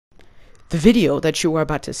The video that you are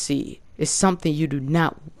about to see is something you do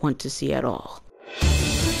not want to see at all.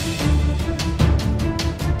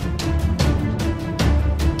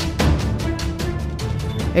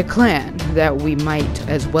 A clan that we might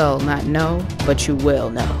as well not know, but you will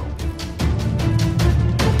know.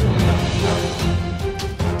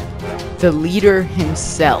 The leader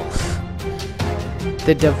himself,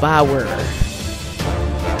 the Devourer.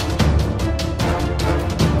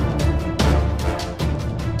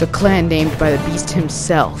 The clan named by the beast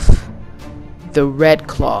himself, the Red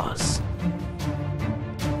Claws.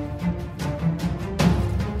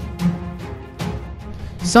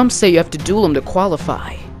 Some say you have to duel him to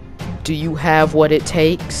qualify. Do you have what it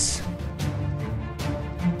takes?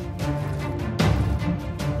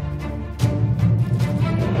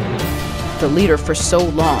 The leader for so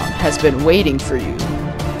long has been waiting for you,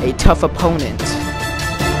 a tough opponent.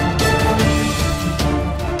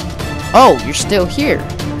 Oh, you're still here.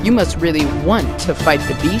 You must really want to fight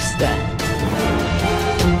the beast then.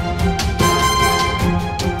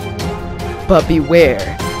 But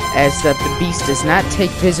beware, as that the beast does not take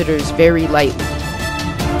visitors very lightly.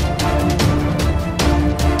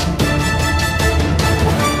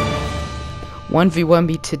 One v1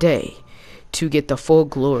 me today to get the full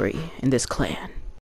glory in this clan.